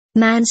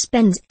Man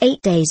spends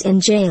 8 days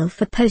in jail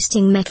for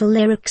posting metal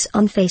lyrics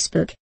on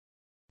Facebook.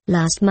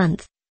 Last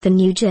month, the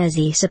New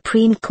Jersey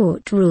Supreme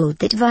Court ruled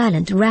that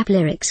violent rap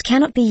lyrics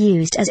cannot be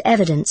used as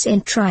evidence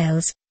in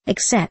trials,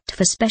 except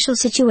for special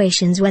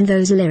situations when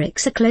those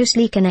lyrics are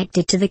closely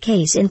connected to the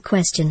case in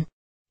question.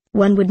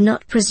 One would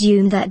not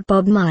presume that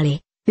Bob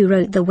Marley, who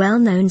wrote the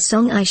well-known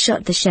song "I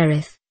Shot the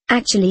Sheriff,"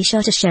 actually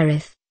shot a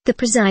sheriff, the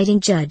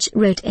presiding judge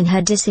wrote in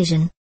her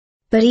decision.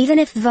 But even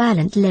if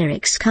violent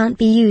lyrics can't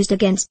be used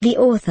against the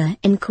author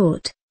in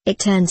court, it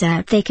turns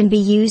out they can be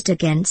used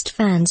against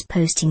fans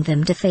posting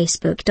them to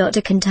Facebook.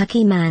 A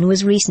Kentucky man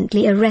was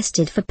recently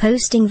arrested for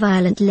posting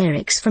violent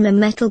lyrics from a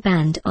metal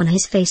band on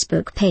his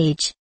Facebook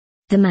page.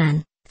 The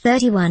man,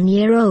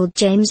 31-year-old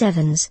James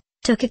Evans,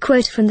 took a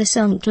quote from the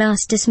song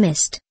 "Class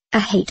Dismissed," a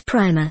hate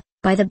primer,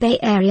 by the Bay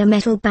Area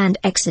metal band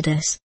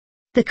Exodus.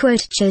 The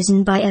quote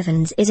chosen by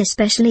Evans is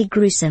especially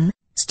gruesome: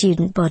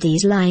 "Student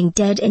bodies lying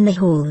dead in the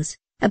halls,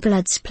 a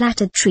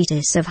blood-splattered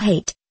treatise of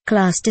hate,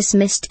 class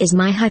dismissed is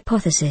my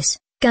hypothesis,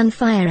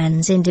 gunfire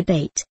ends in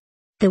debate."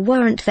 The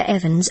warrant for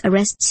Evans'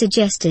 arrest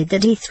suggested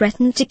that he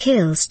threatened to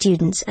kill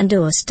students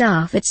and/or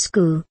staff at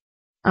school.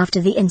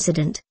 After the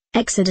incident,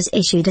 Exodus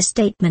issued a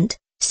statement,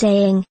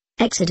 saying,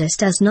 "Exodus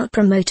does not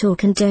promote or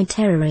condone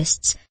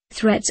terrorists,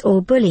 threats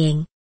or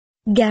bullying."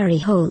 Gary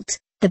Holt,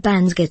 the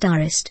band's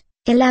guitarist,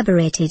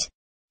 elaborated.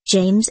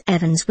 James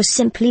Evans was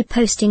simply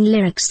posting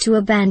lyrics to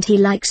a band he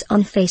likes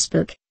on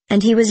Facebook,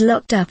 and he was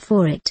locked up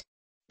for it.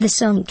 The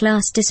song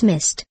 "Class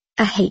Dismissed,"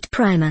 a hate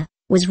primer,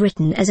 was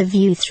written as a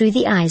view through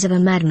the eyes of a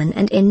madman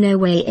and in no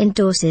way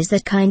endorses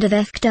that kind of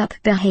effed up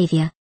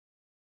behavior.